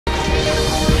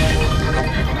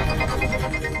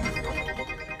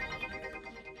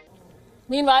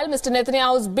Meanwhile, Mr.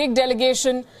 Netanyahu's big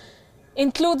delegation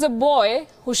includes a boy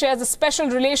who shares a special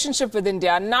relationship with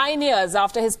India. 9 years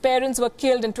after his parents were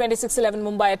killed in 26/11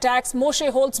 Mumbai attacks,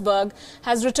 Moshe Holzberg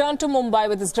has returned to Mumbai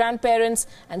with his grandparents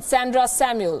and Sandra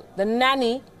Samuel, the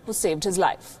nanny who saved his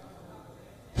life.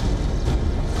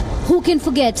 Who can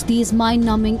forget these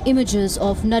mind-numbing images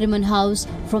of Nariman House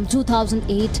from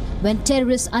 2008 when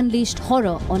terrorists unleashed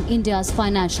horror on India's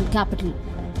financial capital?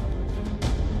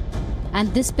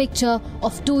 And this picture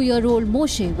of 2-year-old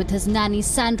Moshe with his nanny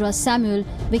Sandra Samuel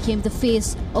became the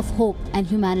face of hope and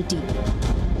humanity.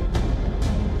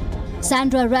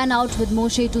 Sandra ran out with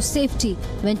Moshe to safety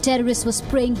when terrorists were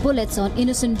spraying bullets on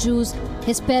innocent Jews.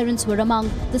 His parents were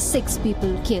among the 6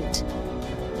 people killed.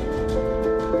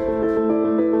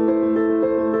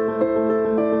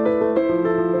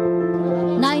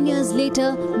 Years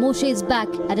later, Moshe is back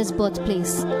at his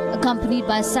birthplace, accompanied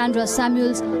by Sandra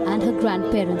Samuels and her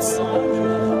grandparents.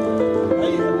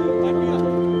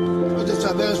 It's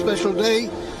a very special day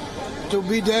to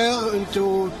be there and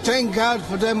to thank God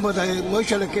for them, but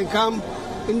Moshe can come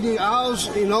in the house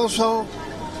and also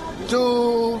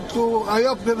I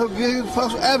hope they will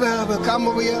first ever come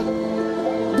over here.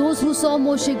 Those who saw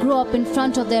Moshe grow up in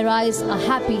front of their eyes are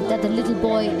happy that the little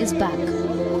boy is back.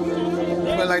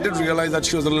 Well, I did realize that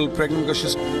she was a little pregnant because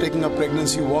she's taking a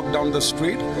pregnancy walk down the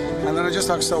street. And then I just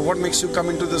asked her, what makes you come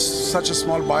into such a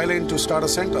small bylane to start a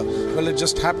center? Well, it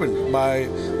just happened by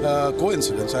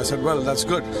coincidence. I said, well, that's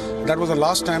good. That was the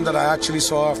last time that I actually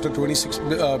saw after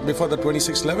before the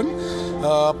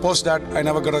 26/11. Post that, I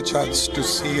never got a chance to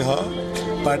see her.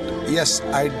 But yes,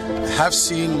 I have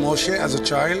seen Moshe as a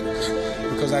child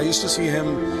because I used to see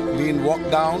him being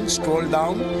walked down, strolled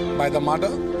down by the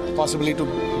mother, possibly to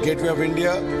Gateway of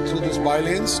India, through these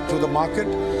bylanes, to the market.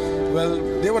 Well,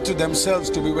 they were to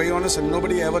themselves, to be very honest, and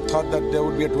nobody ever thought that there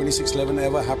would be a 26/11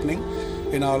 ever happening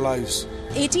in our lives.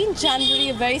 18th January,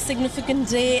 a very significant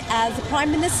day, as the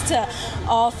Prime Minister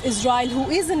of Israel, who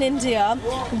is in India,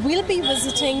 will be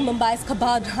visiting Mumbai's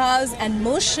Chabad House, and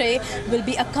Moshe will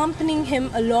be accompanying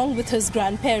him along with his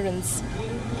grandparents.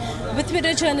 With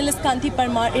video journalist Kanti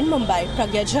Parmar in Mumbai,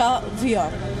 Pragya Jha,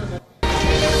 WION.